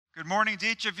Good morning to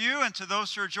each of you, and to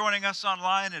those who are joining us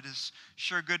online. It is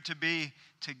sure good to be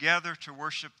together to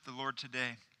worship the Lord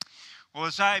today. Well,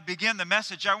 as I begin the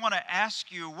message, I want to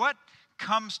ask you what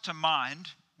comes to mind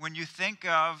when you think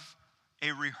of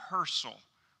a rehearsal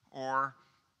or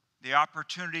the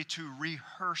opportunity to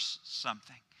rehearse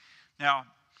something. Now,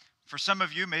 for some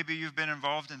of you, maybe you've been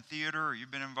involved in theater or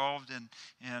you've been involved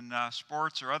in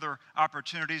sports or other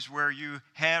opportunities where you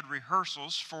had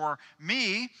rehearsals. For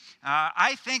me,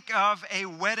 I think of a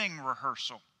wedding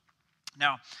rehearsal.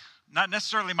 Now, not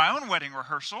necessarily my own wedding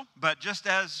rehearsal, but just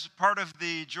as part of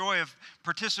the joy of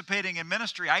participating in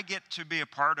ministry, I get to be a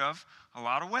part of a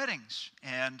lot of weddings.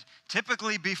 And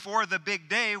typically before the big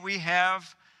day, we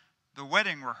have the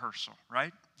wedding rehearsal,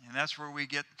 right? And that's where we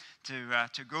get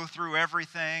to go through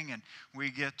everything, and we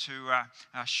get to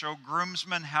show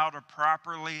groomsmen how to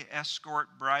properly escort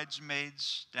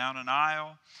bridesmaids down an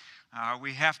aisle.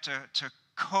 We have to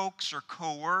coax or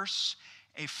coerce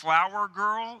a flower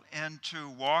girl into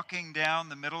walking down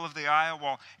the middle of the aisle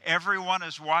while everyone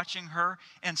is watching her,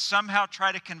 and somehow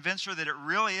try to convince her that it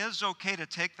really is okay to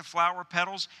take the flower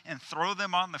petals and throw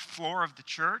them on the floor of the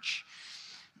church.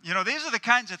 You know, these are the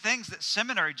kinds of things that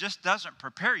seminary just doesn't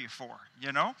prepare you for,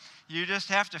 you know. You just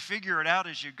have to figure it out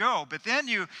as you go. But then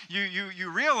you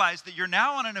realize that you're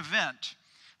now on an event,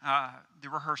 the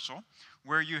rehearsal,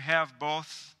 where you have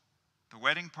both the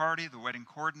wedding party, the wedding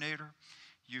coordinator.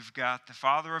 You've got the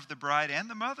father of the bride and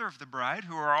the mother of the bride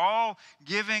who are all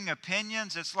giving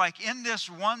opinions. It's like in this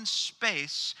one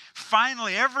space,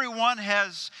 finally everyone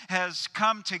has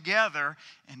come together,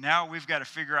 and now we've got to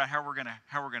figure out how we're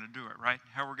gonna do it, right?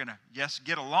 How we're gonna, yes,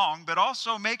 get along, but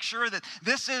also make sure that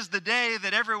this is the day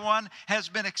that everyone has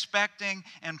been expecting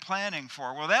and planning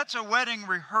for. Well, that's a wedding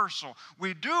rehearsal.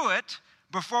 We do it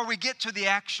before we get to the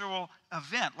actual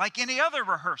event, like any other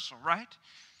rehearsal, right?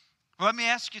 Well, let me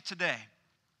ask you today.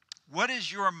 What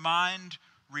is your mind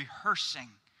rehearsing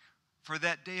for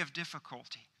that day of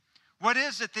difficulty? What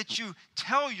is it that you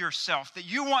tell yourself that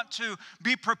you want to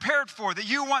be prepared for, that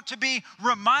you want to be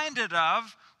reminded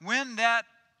of when that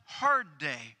hard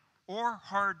day or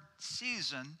hard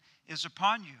season is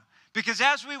upon you? Because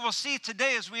as we will see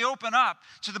today, as we open up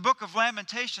to the book of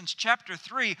Lamentations, chapter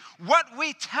 3, what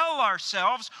we tell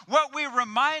ourselves, what we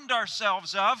remind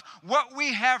ourselves of, what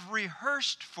we have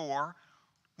rehearsed for,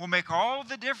 will make all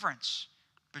the difference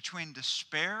between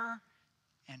despair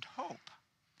and hope.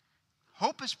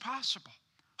 Hope is possible.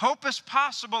 Hope is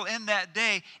possible in that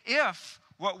day if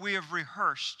what we have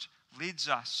rehearsed leads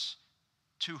us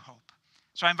to hope.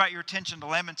 So I invite your attention to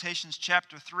Lamentations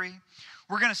chapter 3.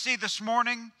 We're going to see this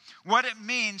morning what it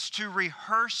means to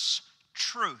rehearse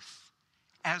truth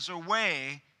as a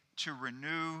way to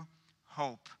renew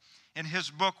hope. In his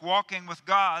book, Walking with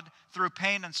God Through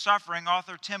Pain and Suffering,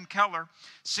 author Tim Keller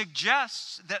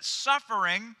suggests that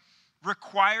suffering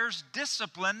requires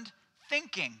disciplined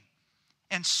thinking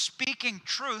and speaking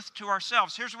truth to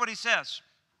ourselves. Here's what he says.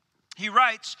 He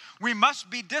writes, "We must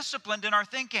be disciplined in our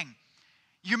thinking.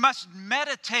 You must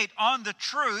meditate on the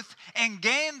truth and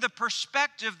gain the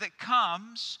perspective that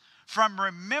comes from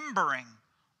remembering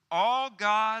all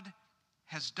God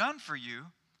has done for you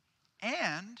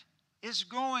and is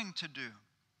going to do.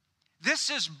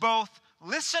 This is both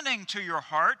listening to your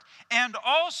heart and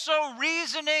also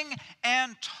reasoning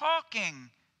and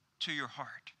talking to your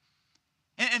heart."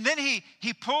 And then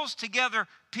he pulls together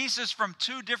pieces from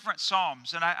two different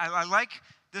Psalms. And I like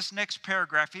this next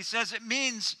paragraph. He says it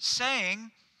means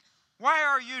saying, "Why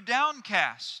are you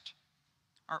downcast?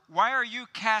 Or why are you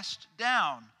cast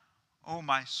down, O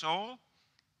my soul?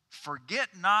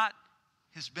 Forget not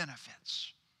his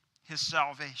benefits, his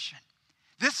salvation."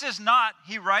 This is not,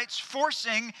 he writes,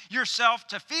 forcing yourself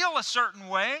to feel a certain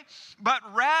way, but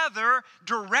rather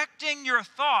directing your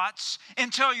thoughts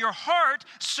until your heart,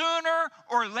 sooner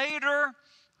or later,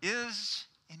 is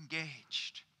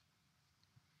engaged.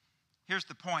 Here's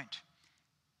the point.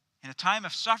 In a time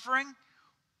of suffering,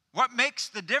 what makes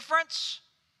the difference?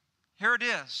 Here it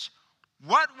is.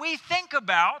 What we think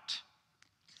about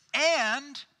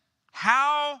and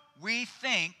how we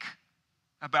think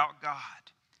about God.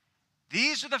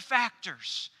 These are the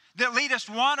factors that lead us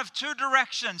one of two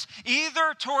directions,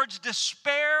 either towards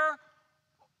despair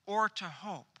or to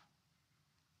hope.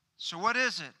 So what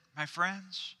is it, my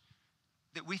friends,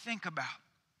 that we think about?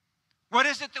 What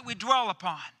is it that we dwell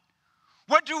upon?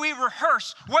 What do we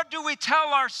rehearse? What do we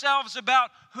tell ourselves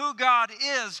about who God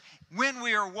is when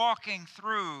we are walking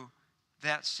through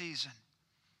that season?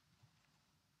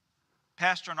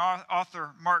 Pastor and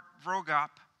author Mark Vroegop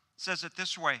says it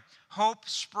this way: hope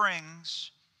springs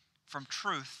from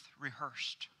truth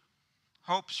rehearsed.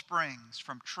 Hope springs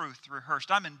from truth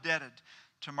rehearsed. I'm indebted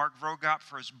to Mark Vroegop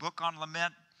for his book on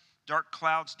lament, Dark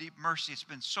Clouds, Deep Mercy. It's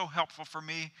been so helpful for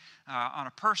me on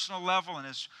a personal level, and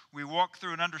as we walk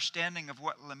through an understanding of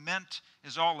what lament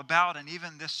is all about, and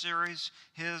even this series,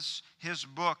 his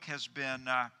book has been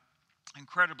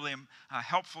incredibly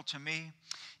helpful to me.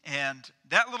 And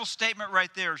that little statement right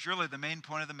there is really the main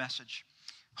point of the message.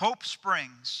 Hope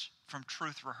springs from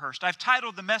truth rehearsed. I've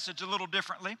titled the message a little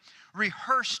differently.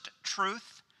 Rehearsed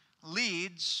truth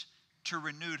leads to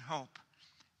renewed hope.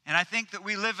 And I think that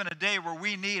we live in a day where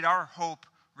we need our hope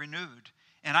renewed.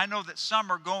 And I know that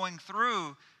some are going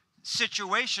through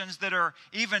situations that are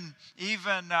even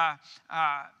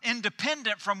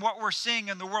independent from what we're seeing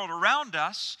in the world around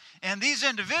us. And these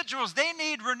individuals, they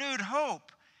need renewed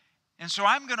hope. And so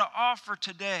I'm going to offer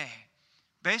today,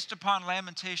 based upon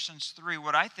Lamentations 3,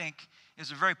 what I think is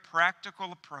a very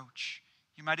practical approach.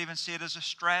 You might even see it as a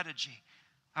strategy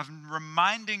of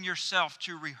reminding yourself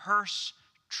to rehearse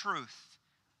truth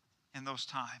in those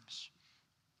times.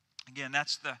 Again,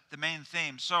 that's the main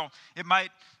theme. So it might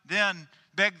then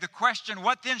beg the question,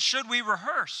 what then should we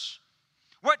rehearse?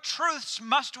 What truths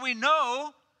must we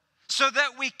know so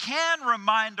that we can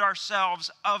remind ourselves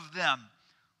of them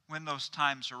when those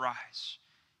times arise?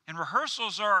 And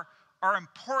rehearsals are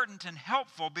important and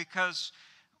helpful because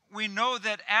we know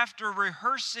that after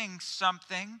rehearsing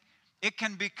something, it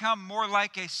can become more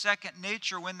like a second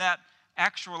nature when that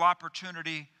actual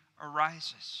opportunity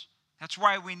arises. That's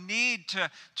why we need to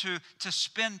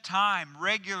spend time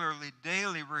regularly,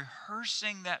 daily,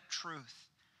 rehearsing that truth,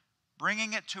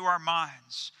 bringing it to our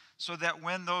minds so that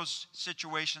when those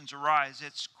situations arise,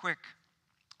 it's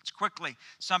quickly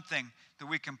something that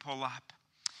we can pull up.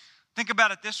 Think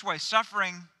about it this way.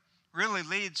 Suffering really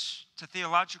leads to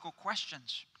theological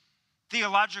questions,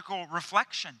 theological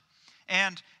reflection.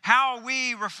 And how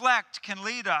we reflect can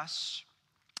lead us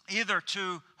either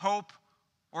to hope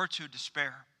or to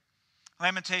despair.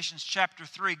 Lamentations chapter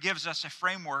 3 gives us a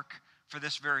framework for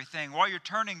this very thing. While you're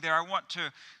turning there, I want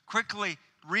to quickly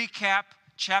recap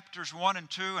chapters 1 and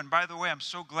 2. And by the way, I'm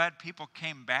so glad people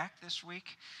came back this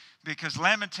week because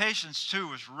Lamentations 2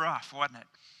 was rough, wasn't it?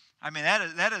 I mean,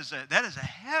 that is a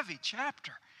heavy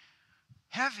chapter.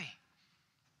 Heavy,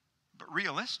 but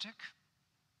realistic.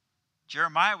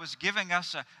 Jeremiah was giving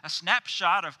us a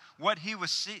snapshot of what he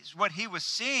was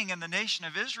seeing in the nation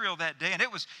of Israel that day, and it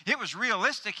was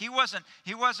realistic. He wasn't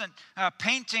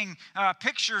painting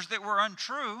pictures that were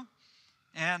untrue.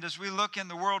 And as we look in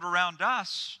the world around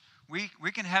us,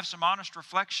 we can have some honest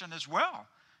reflection as well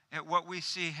at what we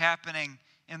see happening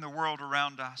in the world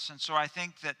around us. And so I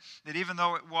think that even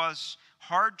though it was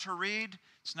hard to read,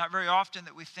 it's not very often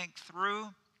that we think through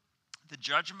the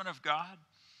judgment of God.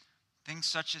 Things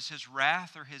such as his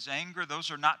wrath or his anger,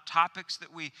 those are not topics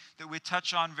that we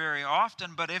touch on very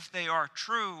often. But if they are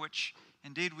true, which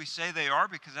indeed we say they are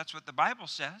because that's what the Bible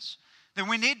says, then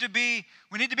we need to be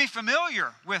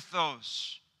familiar with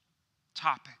those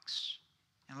topics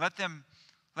and let them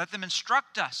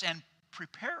instruct us and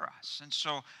prepare us. And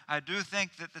so I do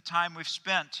think that the time we've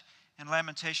spent in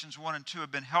Lamentations 1 and 2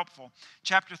 have been helpful.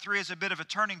 Chapter 3 is a bit of a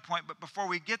turning point, but before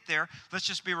we get there, let's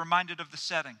just be reminded of the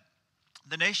setting.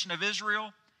 The nation of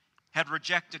Israel had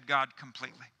rejected God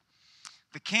completely.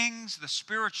 The kings, the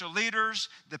spiritual leaders,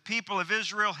 the people of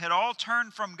Israel had all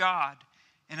turned from God,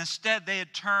 and instead they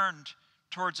had turned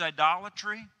towards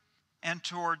idolatry and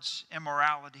towards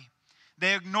immorality.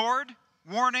 They ignored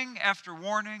warning after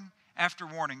warning after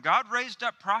warning. God raised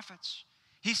up prophets.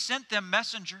 He sent them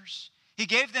messengers. He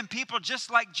gave them people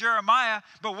just like Jeremiah,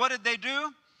 but what did they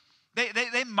do?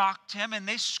 They mocked him and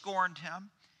they scorned him.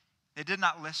 They did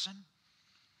not listen.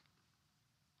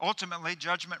 Ultimately,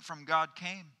 judgment from God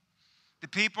came. The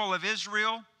people of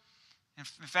Israel, in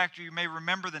fact, you may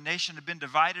remember the nation had been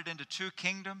divided into two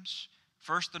kingdoms.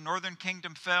 First, the northern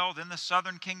kingdom fell, then the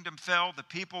southern kingdom fell. The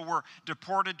people were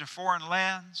deported to foreign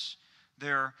lands.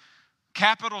 Their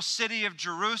capital city of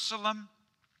Jerusalem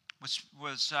was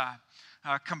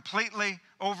completely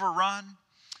overrun,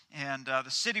 and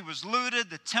the city was looted.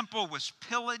 The temple was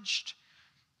pillaged.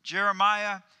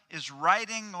 Jeremiah is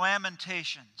writing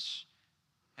Lamentations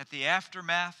at the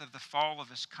aftermath of the fall of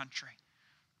his country.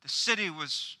 The city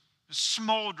was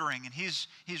smoldering, and he's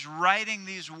writing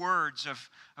these words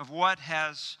of what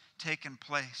has taken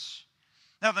place.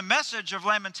 Now, the message of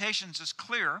Lamentations is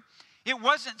clear. It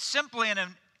wasn't simply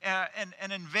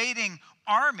an invading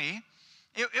army.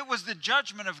 It was the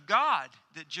judgment of God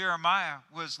that Jeremiah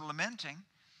was lamenting,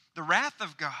 the wrath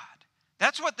of God.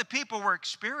 That's what the people were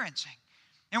experiencing.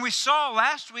 And we saw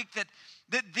last week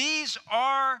that these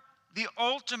are the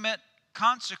ultimate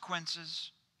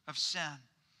consequences of sin.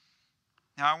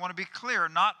 Now, I want to be clear,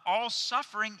 not all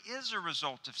suffering is a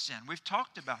result of sin. We've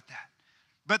talked about that.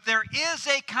 But there is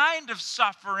a kind of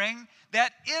suffering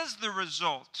that is the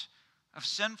result of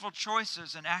sinful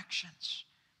choices and actions.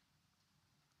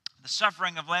 The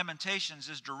suffering of Lamentations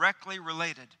is directly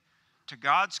related to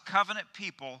God's covenant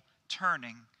people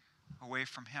turning away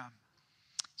from Him.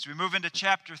 As we move into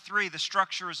chapter 3, the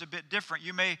structure is a bit different.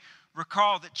 You may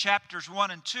recall that chapters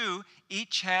 1 and 2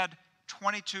 each had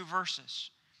 22 verses.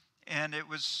 And it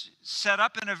was set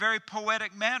up in a very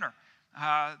poetic manner.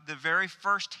 The very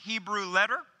first Hebrew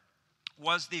letter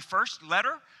was the first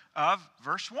letter of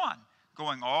verse 1,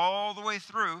 going all the way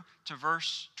through to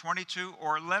verse 22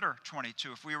 or letter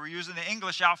 22. If we were using the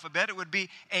English alphabet, it would be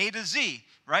A to Z,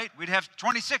 right? We'd have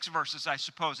 26 verses, I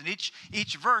suppose, and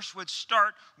each verse would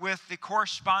start with the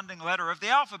corresponding letter of the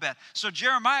alphabet. So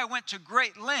Jeremiah went to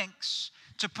great lengths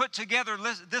to put together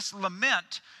this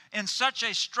lament in such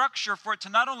a structure for it to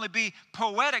not only be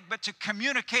poetic, but to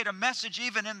communicate a message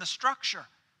even in the structure,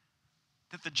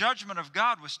 that the judgment of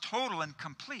God was total and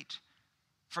complete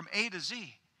from A to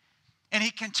Z. And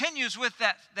he continues with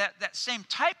that same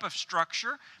type of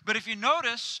structure, but if you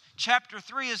notice, chapter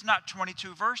 3 is not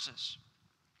 22 verses.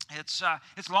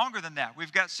 It's longer than that.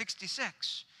 We've got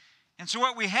 66. And so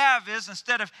what we have is,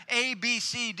 instead of A, B,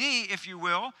 C, D, if you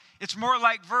will, it's more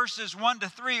like verses 1 to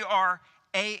 3 are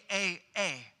A, A,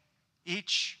 A.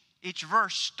 Each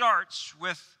verse starts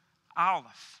with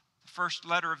Aleph, the first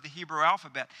letter of the Hebrew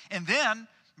alphabet. And then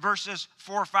verses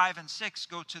 4, 5, and 6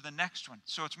 go to the next one.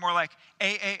 So it's more like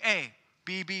AAA,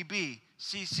 BBB,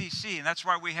 CCC. And that's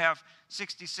why we have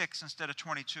 66 instead of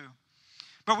 22.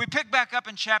 But we pick back up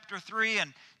in chapter 3,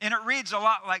 and it reads a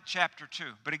lot like chapter 2.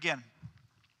 But again,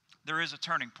 there is a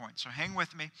turning point. So hang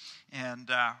with me,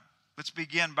 and let's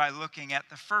begin by looking at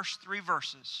the first 3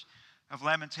 verses of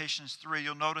Lamentations 3.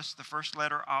 You'll notice the first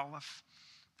letter, Aleph,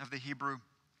 of the Hebrew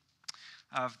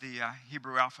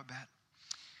alphabet.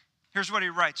 Here's what he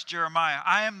writes, Jeremiah.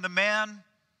 I am the man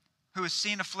who has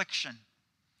seen affliction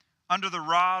under the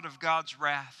rod of God's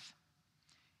wrath.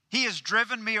 He has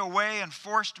driven me away and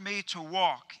forced me to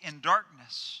walk in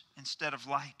darkness instead of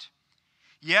light.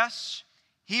 Yes,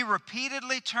 he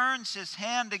repeatedly turns his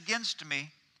hand against me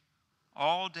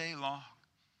all day long.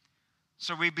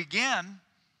 So we begin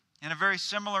in a very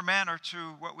similar manner to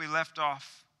what we left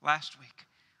off last week.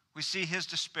 We see his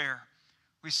despair.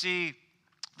 We see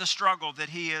the struggle that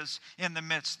he is in the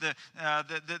midst.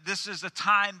 This is a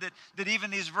time that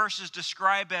even these verses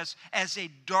describe as a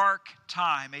dark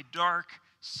time, a dark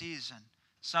season.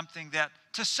 Something that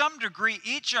to some degree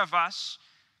each of us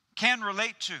can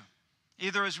relate to,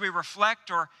 either as we reflect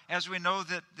or as we know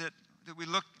that we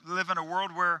live in a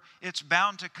world where it's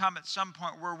bound to come at some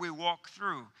point where we walk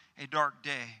through a dark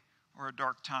day or a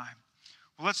dark time.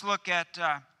 Well, let's look at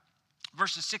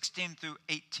verses 16 through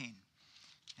 18.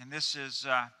 And this is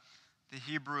the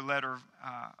Hebrew letter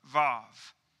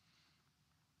Vav.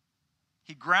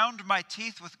 He ground my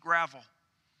teeth with gravel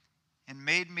and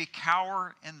made me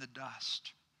cower in the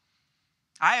dust.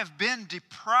 I have been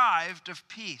deprived of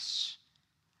peace.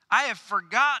 I have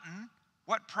forgotten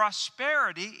what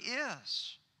prosperity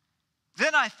is.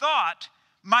 Then I thought,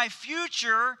 my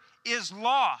future is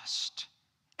lost,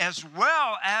 as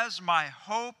well as my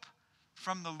hope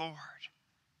from the Lord.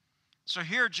 So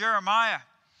here Jeremiah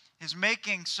is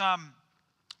making some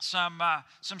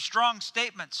strong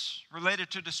statements related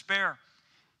to despair.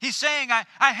 He's saying,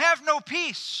 I have no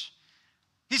peace.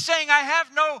 He's saying, I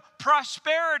have no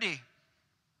prosperity.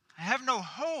 I have no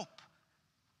hope.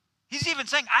 He's even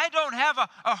saying, I don't have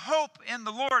a hope in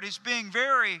the Lord. He's being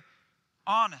very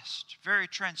honest, very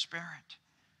transparent.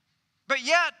 But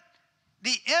yet,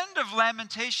 the end of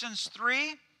Lamentations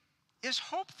 3 is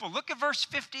hopeful. Look at verse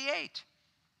 58.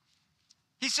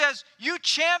 He says, you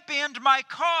championed my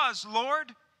cause,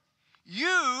 Lord.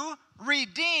 You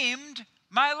redeemed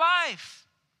my life.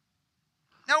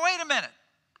 Now, wait a minute.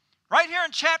 Right here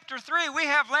in chapter 3, we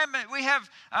have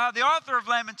the author of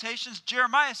Lamentations,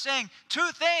 Jeremiah, saying 2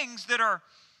 things that are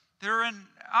in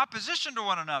opposition to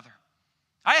one another.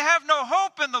 I have no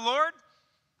hope in the Lord.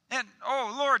 And,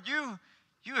 oh, Lord,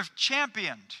 you have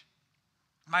championed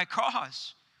my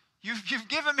cause. You've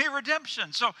given me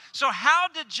redemption. So how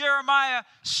did Jeremiah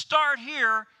start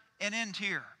here and end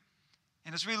here?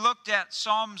 And as we looked at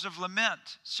Psalms of Lament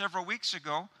several weeks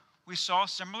ago, we saw a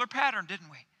similar pattern,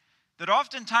 didn't we? That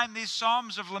oftentimes these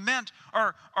Psalms of Lament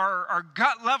are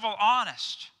gut level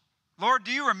honest. Lord,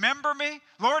 do you remember me?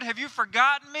 Lord, have you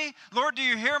forgotten me? Lord, do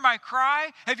you hear my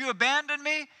cry? Have you abandoned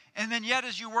me? And then yet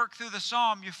as you work through the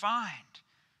psalm, you find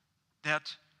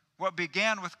that what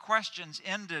began with questions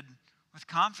ended with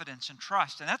confidence and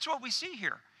trust. And that's what we see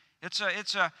here It's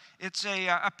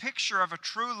a picture of a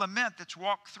true lament that's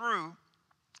walked through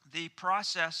the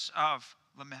process of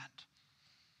lament.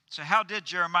 So how did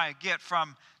Jeremiah get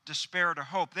from despair to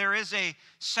hope? There is a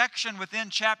section within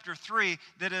chapter 3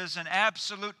 that is an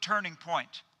absolute turning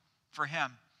point for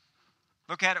him.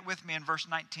 Look at it with me in verse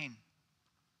 19.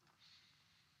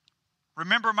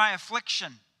 Remember my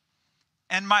affliction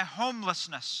and my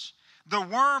homelessness, the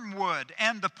wormwood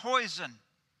and the poison.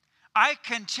 I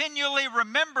continually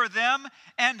remember them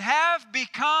and have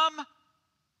become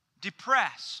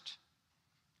depressed.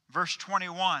 Verse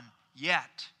 21,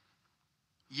 yet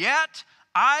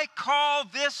I call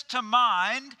this to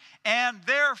mind, and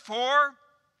therefore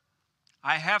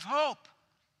I have hope.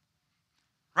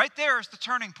 Right there is the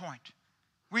turning point.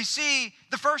 We see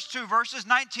the first two verses,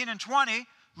 19 and 20,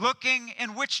 looking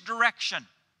in which direction?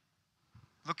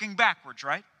 Looking backwards,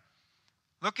 right?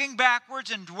 Looking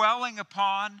backwards and dwelling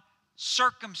upon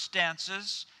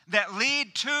circumstances that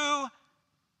lead to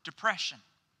depression.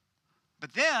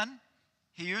 But then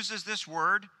he uses this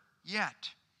word, yet.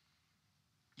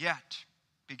 Yet.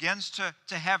 Begins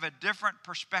to have a different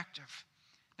perspective.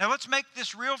 Now let's make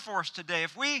this real for us today.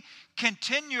 If we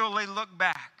continually look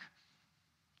back,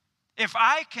 if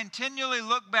I continually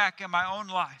look back in my own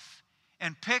life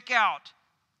and pick out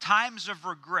times of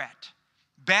regret,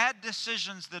 bad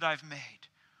decisions that I've made,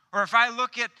 or if I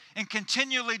look at and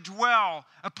continually dwell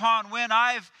upon when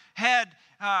I've had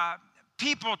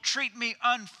people treat me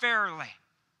unfairly,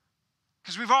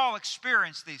 because we've all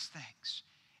experienced these things.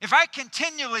 If I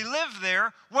continually live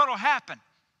there, what will happen?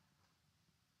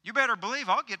 You better believe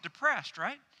I'll get depressed,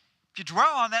 right? If you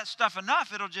dwell on that stuff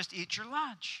enough, it'll just eat your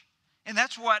lunch. And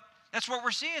that's what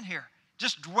we're seeing here.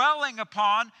 Just dwelling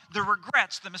upon the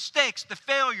regrets, the mistakes, the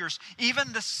failures,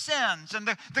 even the sins and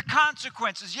the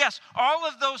consequences. Yes, all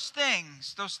of those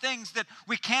things that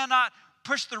we cannot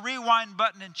push the rewind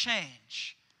button and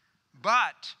change.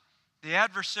 But the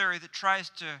adversary that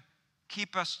tries to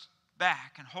keep us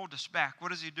back and hold us back, what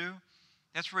does he do?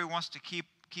 That's where he wants to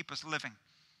keep us living.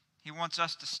 He wants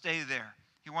us to stay there.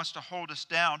 He wants to hold us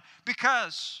down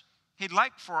because he'd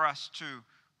like for us to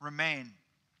remain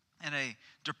in a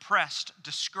depressed,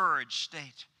 discouraged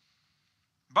state.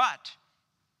 But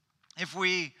if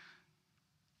we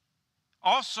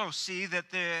also see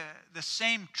that the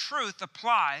same truth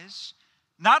applies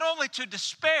not only to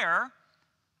despair,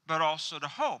 but also to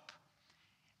hope.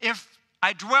 If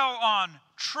I dwell on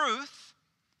truth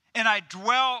and I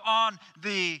dwell on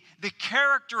the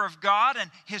character of God and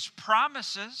His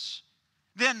promises,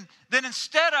 then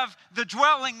instead of the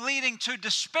dwelling leading to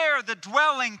despair, the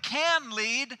dwelling can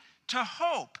lead to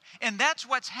hope. And that's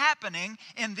what's happening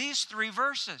in these three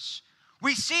verses.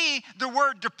 We see the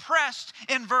word depressed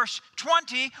in verse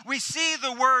 20. We see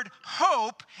the word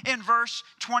hope in verse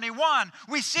 21.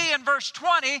 We see in verse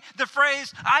 20 the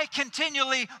phrase, I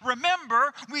continually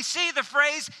remember. We see the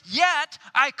phrase, yet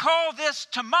I call this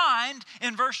to mind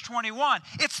in verse 21.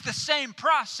 It's the same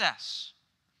process.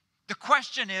 The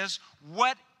question is,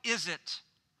 what is it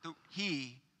that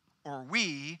he or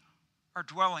we are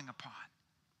dwelling upon?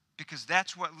 Because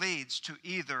that's what leads to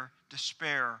either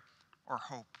despair or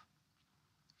hope.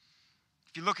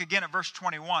 If you look again at verse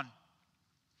 21,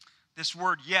 this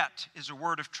word yet is a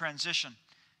word of transition.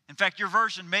 In fact, your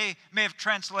version may have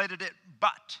translated it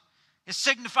but. It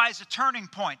signifies a turning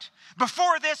point.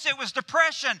 Before this, it was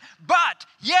depression, but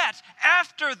yet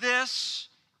after this,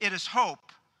 it is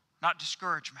hope, not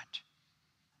discouragement.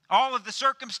 All of the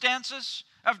circumstances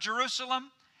of Jerusalem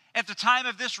at the time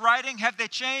of this writing, have they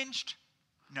changed?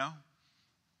 No.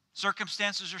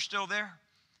 Circumstances are still there.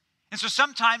 And so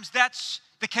sometimes that's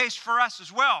the case for us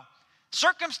as well.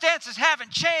 Circumstances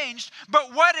haven't changed,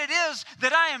 but what it is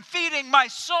that I am feeding my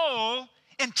soul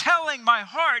and telling my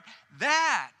heart,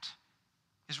 that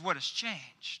is what has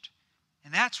changed.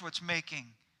 And that's what's making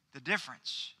the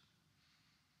difference.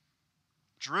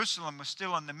 Jerusalem was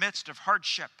still in the midst of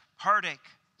hardship, heartache,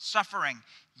 suffering,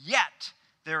 yet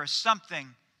there is something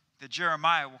that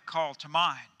Jeremiah will call to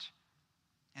mind.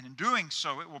 And in doing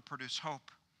so, it will produce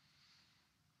hope.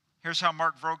 Here's how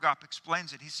Mark Vroegop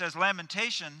explains it. He says,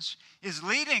 Lamentations is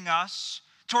leading us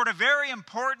toward a very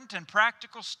important and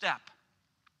practical step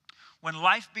when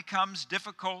life becomes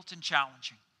difficult and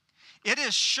challenging. It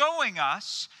is showing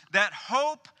us that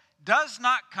hope does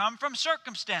not come from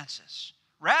circumstances.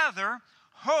 Rather,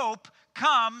 hope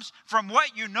comes from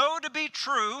what you know to be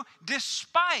true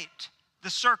despite the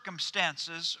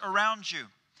circumstances around you.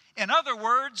 In other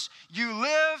words, you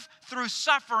live through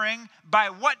suffering by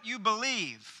what you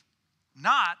believe,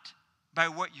 not by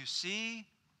what you see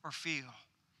or feel.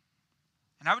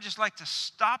 And I would just like to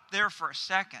stop there for a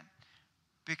second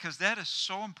because that is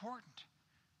so important.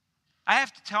 I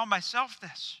have to tell myself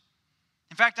this.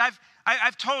 In fact,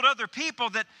 I've told other people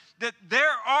that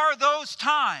there are those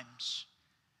times,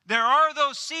 there are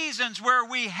those seasons where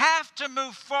we have to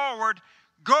move forward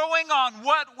going on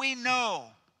what we know,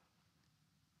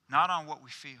 not on what we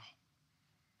feel.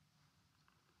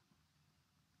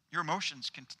 Your emotions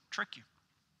can trick you.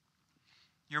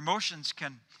 Your emotions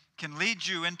can lead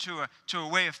you into a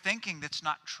way of thinking that's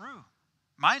not true.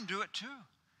 Mine do it too.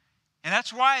 And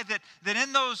that's why that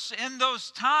in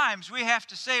those times we have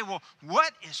to say, well,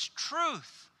 what is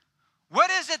truth?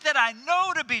 What is it that I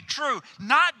know to be true,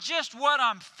 not just what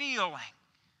I'm feeling?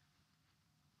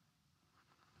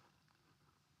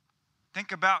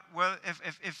 Think about, well,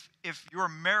 if your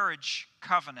marriage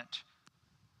covenant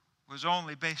was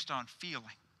only based on feeling,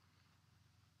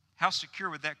 how secure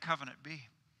would that covenant be?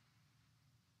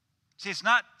 See, it's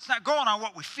not going on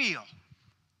what we feel.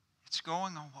 It's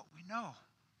going on what we know.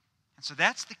 And so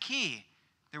that's the key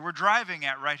that we're driving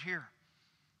at right here.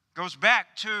 It goes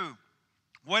back to,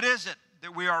 what is it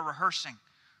that we are rehearsing?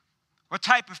 What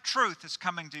type of truth is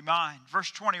coming to mind?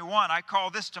 Verse 21, I call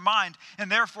this to mind,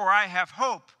 and therefore I have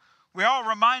hope. We all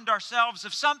remind ourselves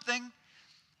of something,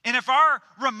 and if our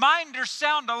reminders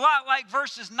sound a lot like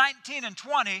verses 19 and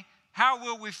 20, how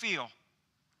will we feel?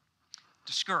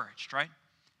 Discouraged, right?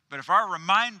 But if our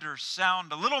reminders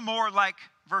sound a little more like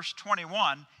verse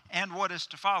 21 and what is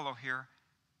to follow here,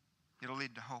 it'll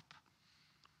lead to hope.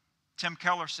 Tim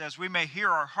Keller says, we may hear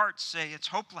our hearts say it's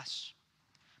hopeless,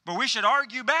 but we should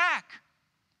argue back.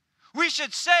 We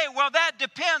should say, well, that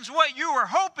depends what you were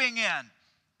hoping in.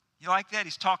 You like that?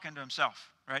 He's talking to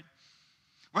himself, right?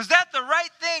 Was that the right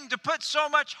thing to put so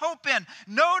much hope in?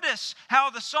 Notice how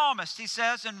the psalmist, he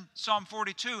says in Psalm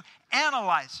 42,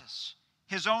 analyzes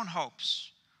his own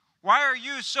hopes. Why are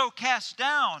you so cast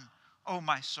down, O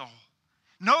my soul?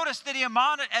 Notice that he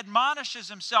admonishes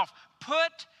himself,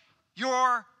 put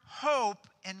your hope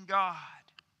in God,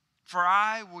 for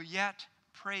I will yet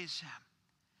praise him.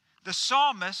 The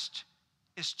psalmist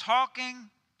is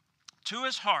talking to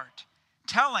his heart,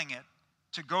 telling it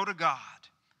to go to God.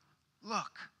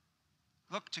 Look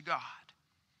to God.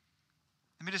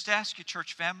 Let me just ask you,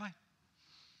 church family,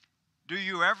 do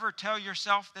you ever tell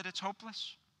yourself that it's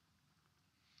hopeless?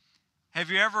 Have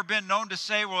you ever been known to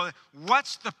say, well,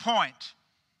 what's the point?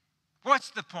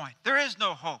 What's the point? There is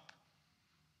no hope.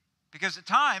 Because at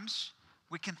times,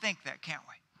 we can think that, can't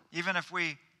we? Even if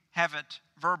we haven't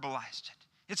verbalized it.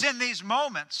 It's in these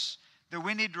moments that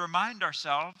we need to remind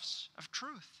ourselves of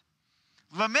truth.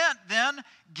 Lament, then,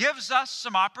 gives us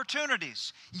some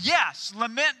opportunities. Yes,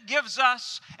 lament gives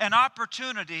us an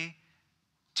opportunity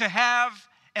to have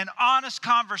an honest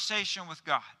conversation with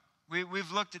God.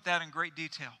 We've looked at that in great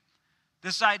detail.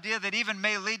 This idea that even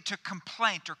may lead to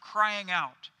complaint or crying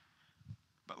out.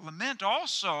 But lament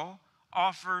also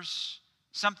offers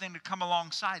something to come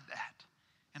alongside that.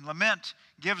 And lament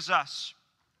gives us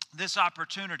this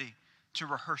opportunity to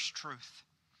rehearse truth.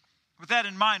 With that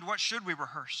in mind, what should we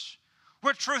rehearse?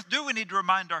 What truth do we need to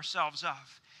remind ourselves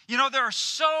of? You know, there are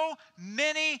so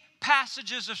many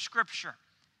passages of Scripture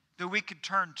that we could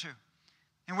turn to,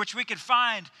 in which we could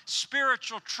find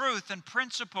spiritual truth and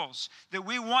principles that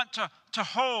we want to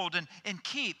hold and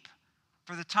keep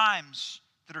for the times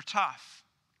that are tough.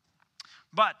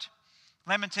 But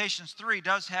Lamentations 3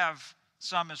 does have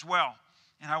some as well,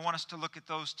 and I want us to look at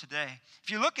those today. If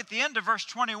you look at the end of verse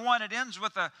 21, it ends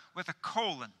with a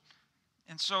colon.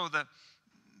 And so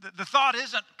the thought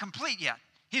isn't complete yet.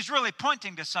 He's really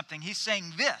pointing to something. He's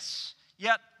saying this,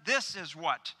 yet this is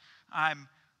what I'm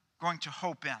going to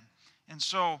hope in. And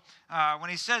so when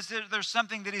he says that there's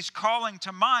something that he's calling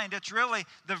to mind, it's really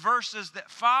the verses that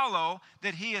follow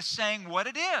that he is saying what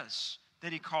it is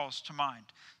that he calls to mind.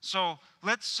 So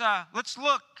let's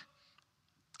look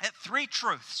at three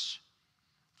truths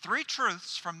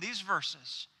from these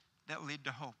verses that lead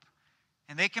to hope.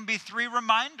 And they can be three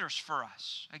reminders for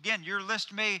us. Again, your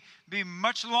list may be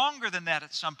much longer than that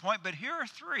at some point, but here are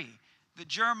three that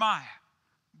Jeremiah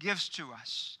gives to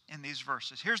us in these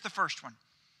verses. Here's the first one.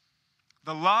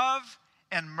 The love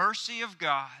and mercy of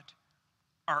God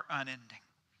are unending.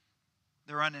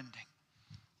 They're unending.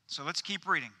 So let's keep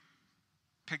reading.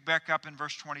 Pick back up in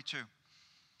verse 22.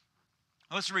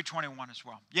 Let's read 21 as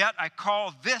well. Yet I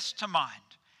call this to mind,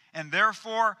 and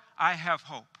therefore I have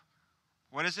hope.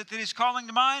 What is it that he's calling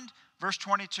to mind? Verse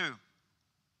 22.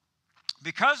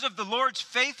 Because of the Lord's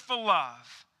faithful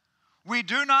love, we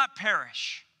do not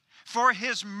perish, for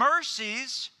his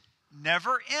mercies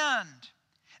never end.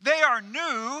 They are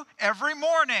new every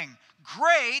morning.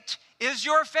 Great is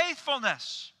your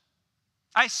faithfulness.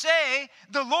 I say,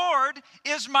 the Lord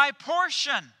is my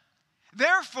portion.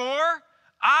 Therefore,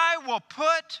 I will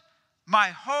put my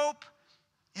hope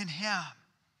in Him.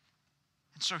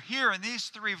 And so here in these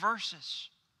 3 verses,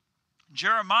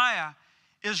 Jeremiah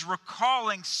is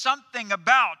recalling something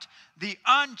about the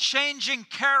unchanging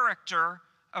character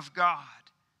of God.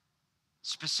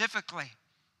 Specifically,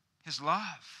 His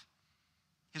love,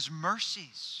 His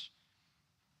mercies.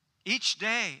 Each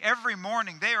day, every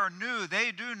morning, they are new.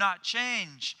 They do not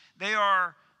change. They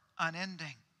are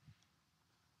unending.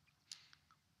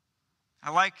 I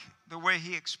like the way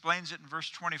he explains it in verse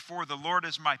 24, the Lord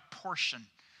is my portion.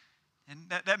 And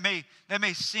that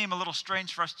may seem a little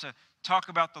strange for us to talk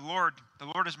about the Lord. The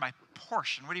Lord is my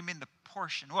portion. What do you mean the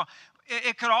portion? Well,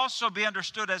 it could also be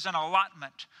understood as an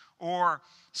allotment, or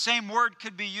same word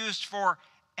could be used for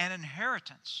an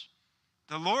inheritance.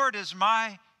 The Lord is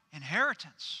my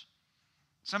inheritance.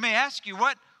 So let me ask you,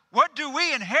 what do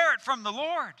we inherit from the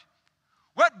Lord?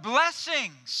 What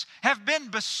blessings have been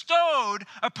bestowed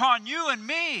upon you and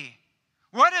me?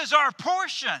 What is our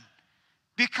portion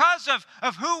because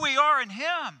of who we are in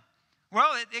Him?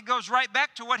 Well, it goes right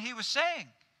back to what he was saying,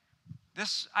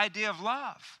 this idea of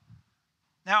love.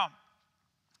 Now,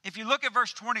 if you look at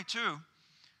verse 22,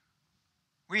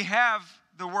 we have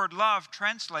the word love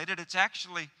translated. There's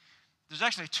actually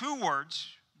 2 words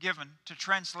given to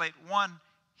translate one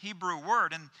Hebrew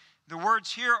word, and the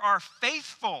words here are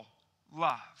faithful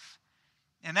love.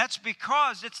 And that's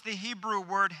because it's the Hebrew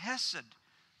word hesed.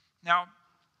 Now,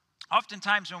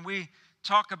 oftentimes when we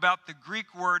talk about the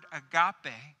Greek word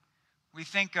agape, we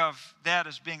think of that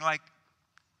as being like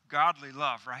godly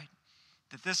love, right?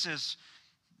 That this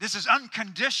is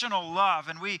unconditional love,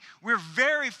 and we're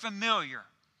very familiar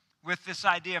with this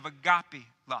idea of agape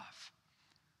love.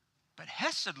 But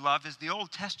hesed love is the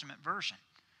Old Testament version.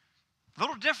 A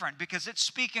little different because it's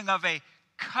speaking of a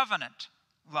covenant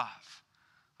love.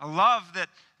 A love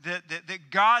that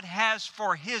God has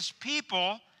for His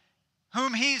people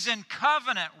whom He's in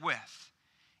covenant with.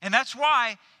 And that's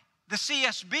why the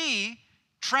CSB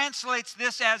translates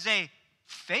this as a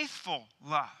faithful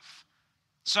love.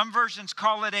 Some versions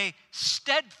call it a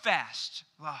steadfast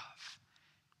love.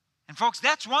 And folks,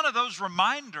 that's one of those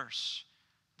reminders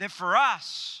that for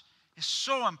us is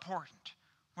so important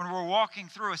when we're walking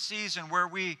through a season where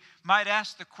we might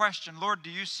ask the question, Lord, do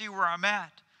you see where I'm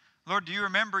at? Lord, do you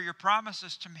remember your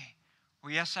promises to me?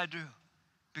 Well, yes, I do.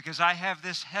 Because I have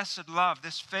this hesed love,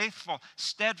 this faithful,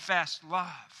 steadfast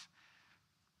love.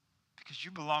 Because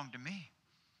you belong to me.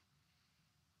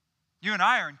 You and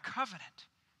I are in covenant.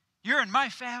 You're in my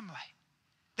family.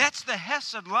 That's the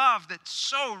hesed love that's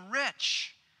so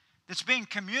rich, that's being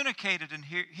communicated in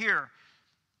here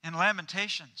in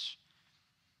Lamentations.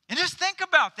 And just think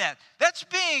about that. That's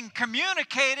being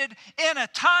communicated in a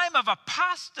time of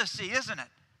apostasy, isn't it?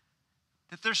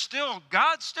 That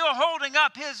God's still holding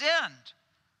up His end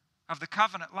of the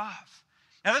covenant love.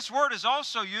 Now, this word is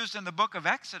also used in the book of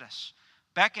Exodus,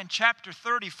 back in chapter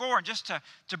 34. And just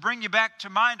to bring you back to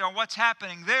mind on what's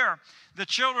happening there, the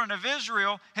children of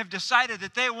Israel have decided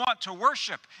that they want to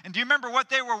worship. And do you remember what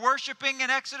they were worshiping in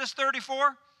Exodus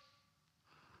 34?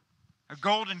 A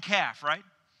golden calf, right?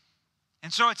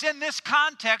 And so it's in this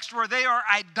context where they are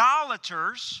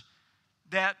idolaters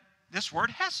that this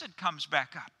word hesed comes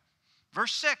back up.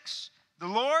 Verse 6, the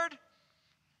Lord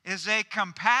is a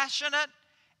compassionate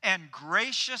and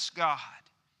gracious God,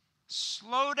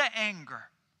 slow to anger,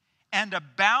 and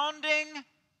abounding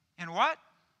in what?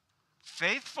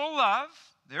 Faithful love,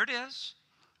 there it is,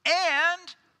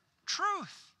 and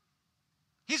truth.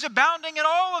 He's abounding in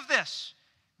all of this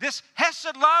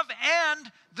hesed love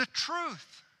and the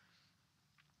truth.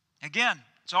 Again,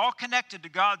 it's all connected to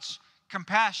God's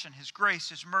compassion, His grace,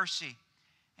 His mercy,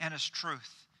 and His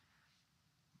truth.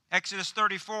 Exodus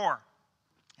 34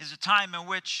 is a time in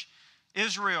which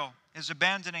Israel is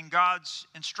abandoning God's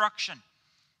instruction.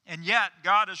 And yet,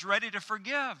 God is ready to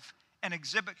forgive and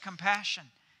exhibit compassion.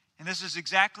 And this is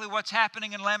exactly what's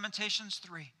happening in Lamentations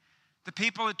 3. The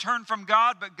people had turned from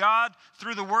God, but God,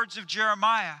 through the words of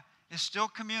Jeremiah, is still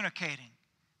communicating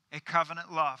a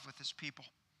covenant love with His people.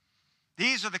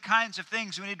 These are the kinds of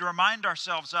things we need to remind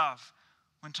ourselves of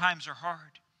when times are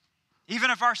hard.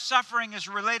 Even if our suffering is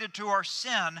related to our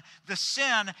sin, the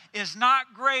sin is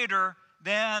not greater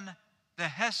than the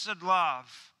hesed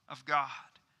love of God.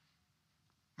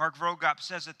 Mark Vroegop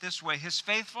says it this way: His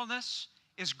faithfulness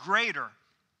is greater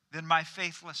than my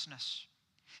faithlessness.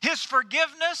 His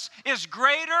forgiveness is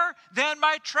greater than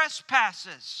my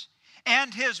trespasses.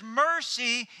 And His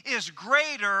mercy is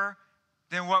greater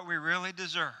than what we really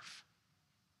deserve.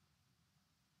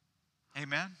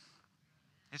 Amen?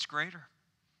 It's greater.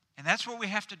 And that's what we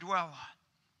have to dwell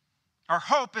on. Our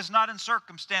hope is not in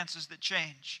circumstances that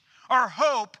change. Our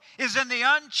hope is in the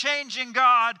unchanging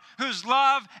God whose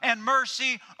love and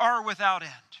mercy are without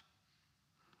end.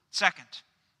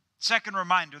 Second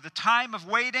reminder, the time of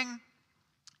waiting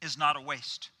is not a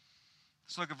waste.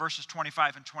 Let's look at verses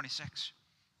 25 and 26.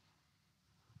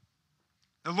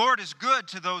 The Lord is good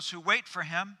to those who wait for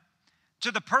Him,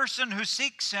 to the person who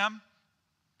seeks Him.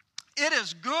 It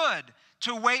is good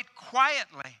to wait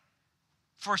quietly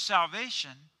for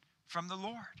salvation from the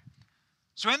Lord.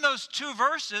 So in those two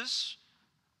verses,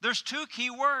 there's two key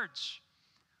words.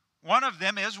 One of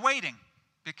them is waiting,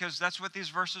 because that's what these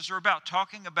verses are about,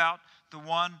 talking about the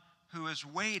one who is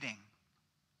waiting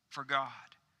for God.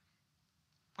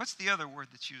 What's the other word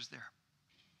that's used there?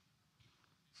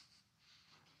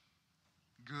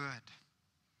 Good.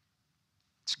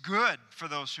 It's good for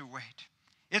those who wait.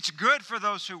 It's good for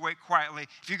those who wait quietly.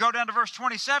 If you go down to verse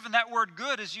 27, that word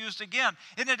good is used again.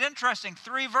 Isn't it interesting?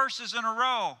 3 verses in a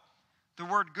row, the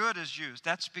word good is used.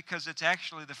 That's because it's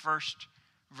actually the first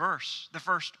verse, the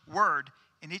first word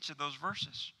in each of those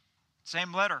verses.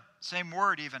 Same letter, same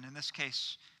word even in this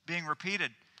case being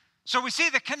repeated. So we see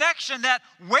the connection that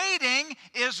waiting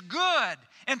is good.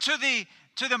 And to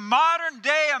the modern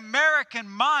day American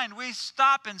mind, we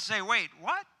stop and say, wait,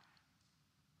 what?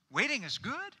 Waiting is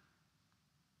good?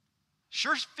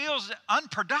 Sure feels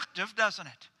unproductive, doesn't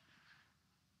it?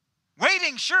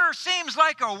 Waiting sure seems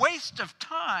like a waste of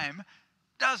time,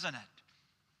 doesn't it?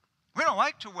 We don't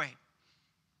like to wait.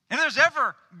 And if there's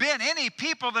ever been any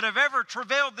people that have ever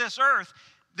travailed this earth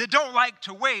that don't like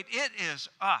to wait, it is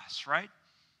us, right?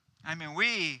 I mean,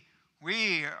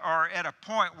 we are at a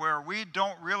point where we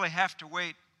don't really have to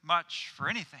wait much for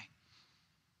anything.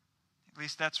 At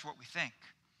least that's what we think.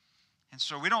 And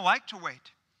so we don't like to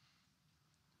wait.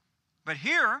 But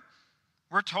here,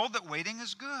 we're told that waiting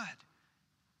is good.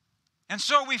 And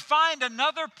so we find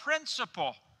another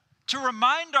principle to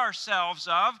remind ourselves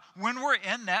of when we're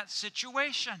in that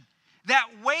situation. That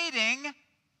waiting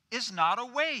is not a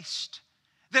waste.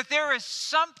 That there is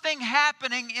something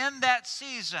happening in that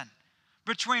season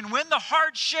between when the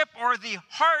hardship or the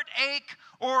heartache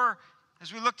or,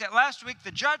 as we looked at last week,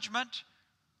 the judgment,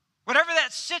 whatever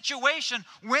that situation,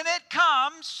 when it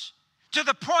comes to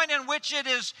the point in which it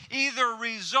is either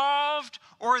resolved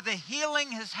or the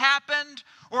healing has happened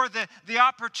or the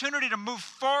opportunity to move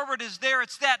forward is there,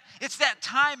 it's that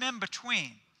time in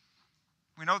between.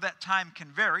 We know that time can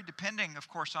vary depending, of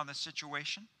course, on the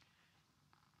situation.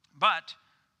 But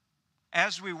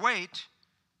as we wait,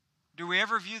 do we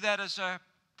ever view that as a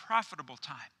profitable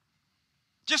time?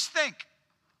 Just think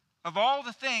of all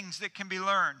the things that can be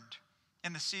learned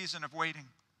in the season of waiting.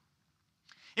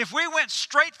 If we went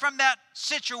straight from that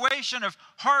situation of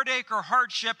heartache or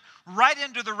hardship right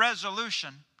into the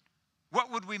resolution,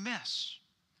 what would we miss?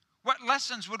 What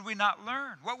lessons would we not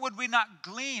learn? What would we not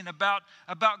glean about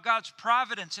God's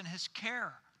providence and His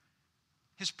care,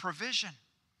 His provision?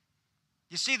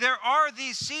 You see, there are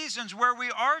these seasons where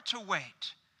we are to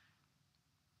wait.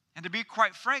 And to be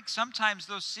quite frank, sometimes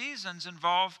those seasons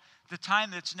involve the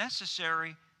time that's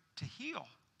necessary to heal,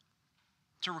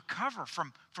 to recover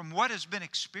from what has been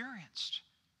experienced,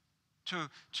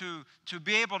 to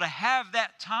be able to have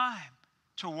that time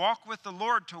to walk with the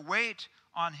Lord, to wait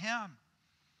on Him.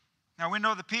 Now we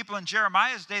know the people in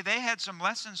Jeremiah's day, they had some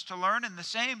lessons to learn, and the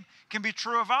same can be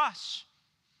true of us.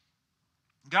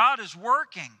 God is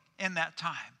working in that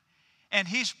time, and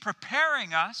He's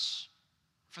preparing us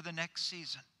for the next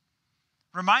season.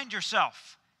 Remind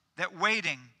yourself that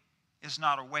waiting is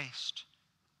not a waste.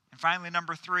 And finally,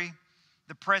 number 3,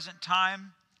 the present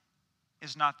time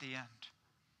is not the end.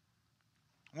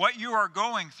 What you are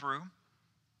going through,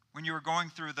 when you are going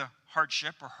through the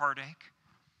hardship or heartache,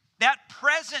 that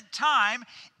present time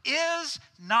is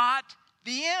not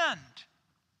the end.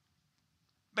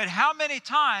 But how many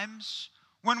times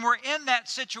when we're in that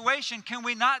situation can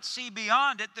we not see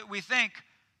beyond it that we think,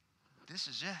 this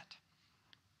is it?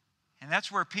 And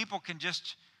that's where people can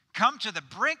just come to the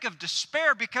brink of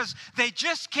despair because they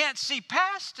just can't see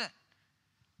past it.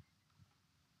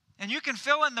 And you can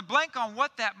fill in the blank on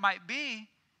what that might be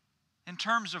in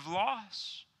terms of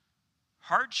loss,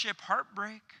 hardship,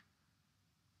 heartbreak.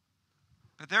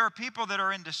 But there are people that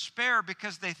are in despair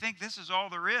because they think this is all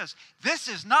there is. This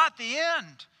is not the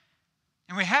end.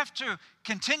 And we have to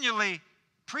continually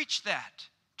preach that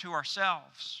to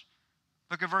ourselves.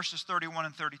 Look at verses 31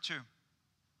 and 32.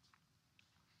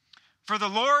 For the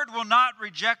Lord will not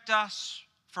reject us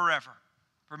forever.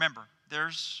 Remember,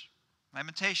 there's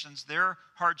Lamentations. Their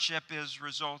hardship is a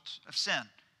result of sin,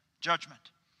 judgment.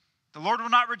 The Lord will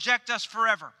not reject us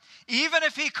forever. Even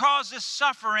if He causes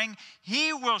suffering,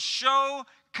 He will show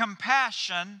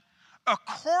compassion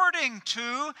according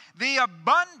to the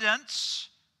abundance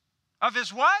of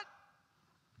His what?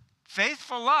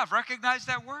 Faithful love. Recognize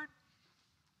that word?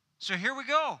 So here we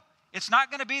go. It's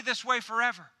not going to be this way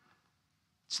forever.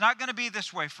 It's not going to be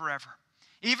this way forever.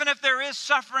 Even if there is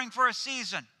suffering for a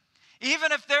season,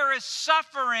 even if there is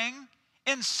suffering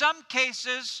in some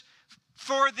cases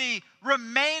for the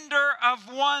remainder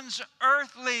of one's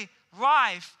earthly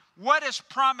life, what is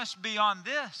promised beyond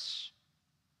this?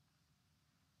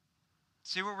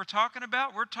 See what we're talking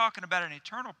about? We're talking about an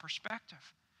eternal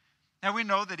perspective. Now we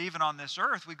know that even on this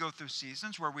earth we go through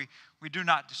seasons where we do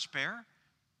not despair,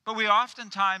 but we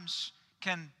oftentimes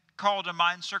can call to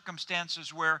mind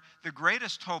circumstances where the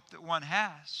greatest hope that one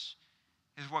has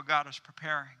is what God is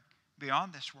preparing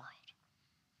beyond this world.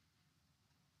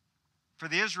 For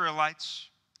the Israelites,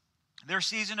 their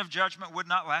season of judgment would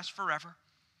not last forever.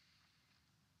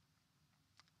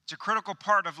 It's a critical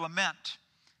part of lament.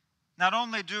 Not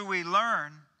only do we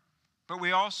learn, but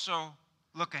we also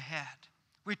look ahead.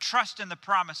 We trust in the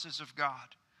promises of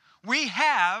God. We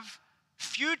have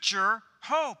future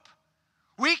hope.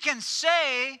 We can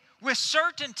say with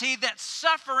certainty that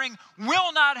suffering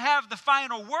will not have the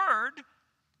final word,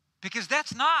 because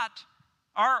that's not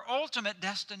our ultimate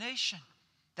destination.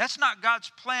 That's not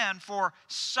God's plan for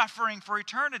suffering for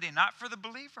eternity, not for the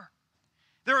believer.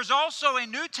 There is also a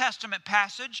New Testament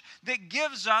passage that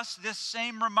gives us this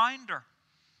same reminder.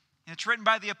 It's written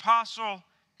by the Apostle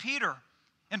Peter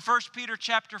in 1 Peter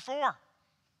chapter 4.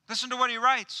 Listen to what he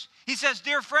writes. He says,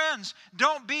 "Dear friends,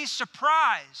 don't be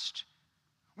surprised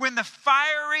when the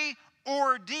fiery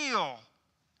ordeal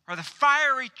or the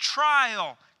fiery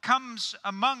trial comes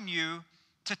among you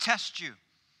to test you,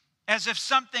 as if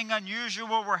something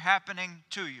unusual were happening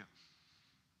to you."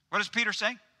 What is Peter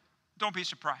saying? Don't be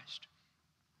surprised.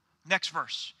 Next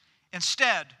verse.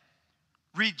 "Instead,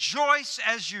 rejoice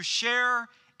as you share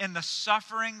in the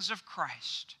sufferings of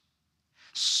Christ,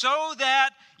 so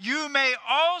that you may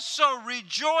also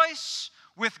rejoice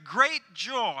with great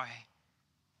joy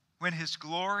when His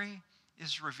glory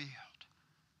is revealed."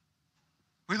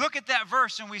 We look at that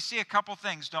verse and we see a couple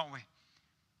things, don't we?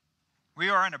 We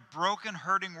are in a broken,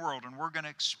 hurting world, and we're going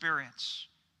to experience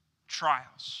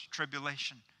trials,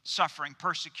 tribulation, suffering,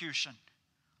 persecution.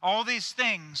 All these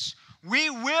things we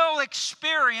will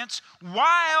experience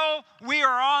while we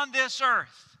are on this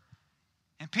earth.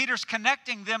 And Peter's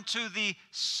connecting them to the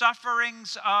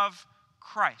sufferings of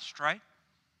Christ, right?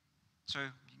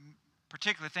 So,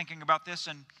 particularly thinking about this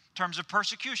in terms of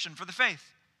persecution for the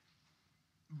faith.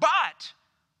 But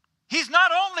he's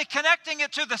not only connecting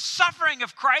it to the suffering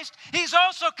of Christ, he's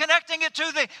also connecting it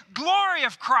to the glory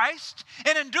of Christ.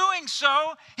 And in doing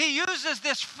so, he uses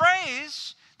this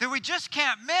phrase that we just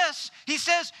can't miss. He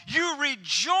says, "You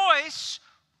rejoice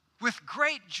with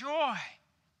great joy."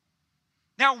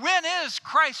 Now, when is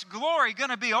Christ's glory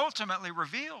going to be ultimately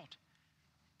revealed?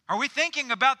 Are we thinking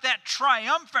about that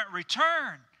triumphant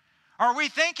return? Are we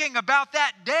thinking about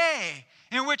that day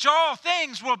in which all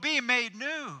things will be made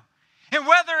new? And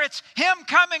whether it's Him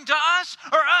coming to us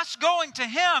or us going to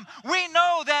Him, we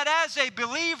know that as a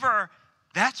believer,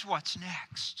 that's what's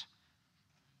next.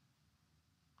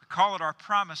 We call it our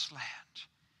promised land.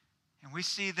 And we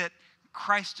see that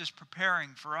Christ is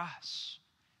preparing for us.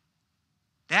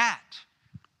 That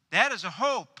is a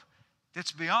hope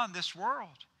that's beyond this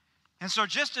world. And so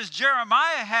just as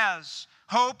Jeremiah has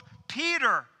hope,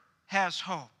 Peter has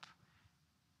hope.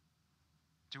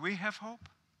 Do we have hope?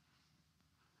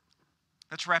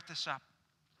 Let's wrap this up.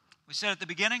 We said at the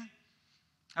beginning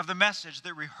of the message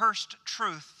that rehearsed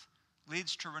truth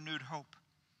leads to renewed hope.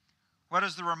 What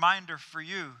is the reminder for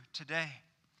you today?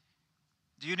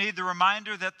 Do you need the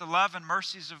reminder that the love and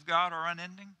mercies of God are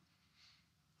unending?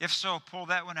 If so, pull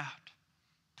that one out.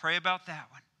 Pray about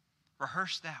that one.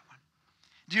 Rehearse that one.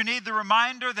 Do you need the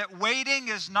reminder that waiting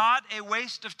is not a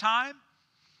waste of time?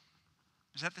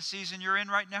 Is that the season you're in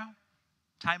right now?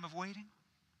 Time of waiting?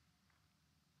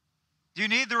 Do you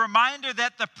need the reminder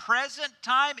that the present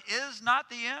time is not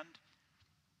the end?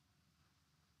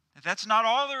 That that's not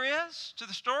all there is to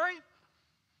the story?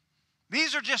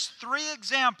 These are just 3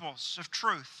 examples of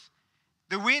truth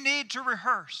that we need to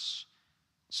rehearse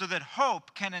so that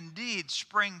hope can indeed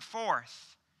spring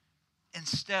forth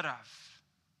instead of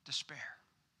despair.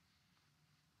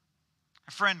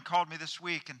 A friend called me this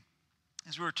week, and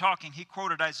as we were talking, he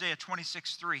quoted Isaiah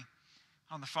 26:3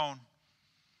 on the phone.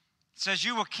 It says,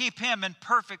 "You will keep him in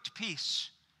perfect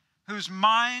peace, whose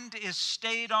mind is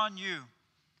stayed on you,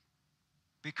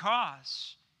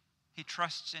 because he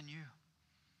trusts in you."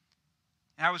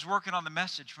 And I was working on the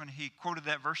message when he quoted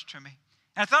that verse to me.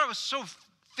 And I thought it was so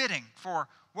fitting for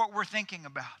what we're thinking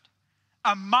about.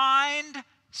 A mind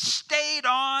stayed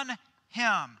on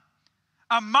Him.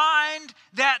 A mind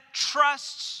that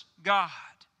trusts God.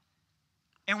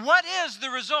 And what is the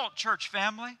result, church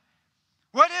family?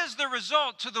 What is the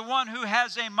result to the one who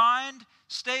has a mind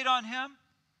stayed on Him?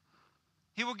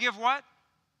 He will give what?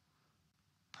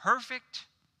 Perfect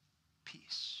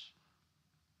peace.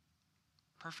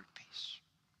 Perfect peace.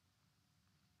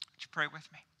 Would you pray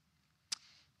with me?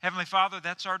 Heavenly Father,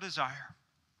 that's our desire.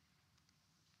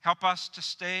 Help us to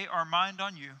stay our mind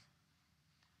on You.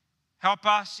 Help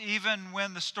us even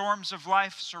when the storms of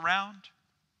life surround,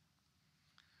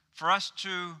 for us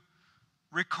to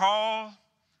recall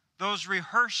those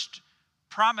rehearsed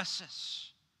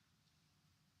promises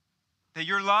that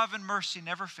Your love and mercy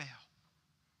never fail,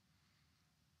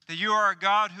 that You are a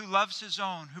God who loves His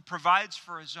own, who provides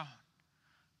for His own,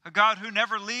 a God who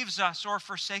never leaves us or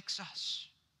forsakes us.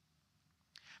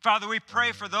 Father, we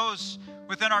pray for those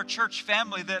within our church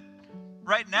family that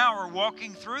right now are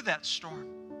walking through that storm,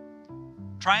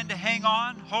 trying to hang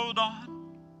on, hold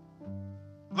on,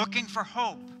 looking for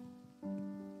hope.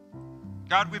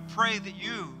 God, we pray that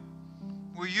You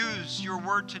will use Your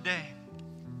word today,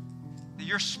 that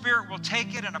Your Spirit will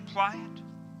take it and apply it.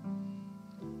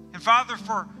 And Father,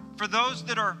 for those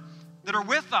that are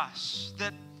with us,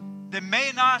 that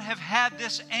may not have had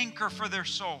this anchor for their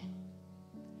soul,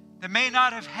 that may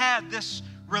not have had this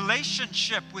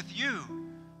relationship with You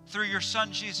through Your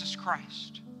Son, Jesus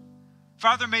Christ.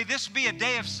 Father, may this be a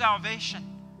day of salvation,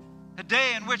 a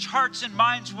day in which hearts and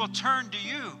minds will turn to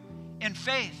You in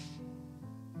faith,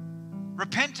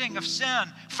 repenting of sin,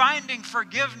 finding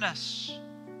forgiveness,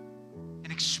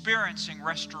 and experiencing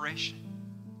restoration.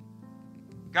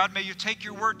 God, may You take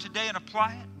Your word today and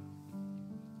apply it.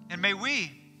 And may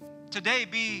we today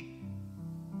be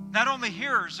not only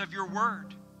hearers of Your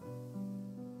word,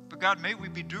 but God, may we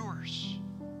be doers.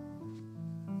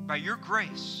 By Your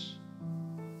grace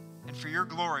and for Your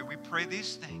glory, we pray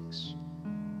these things.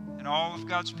 And all of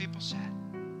God's people said,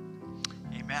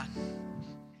 amen.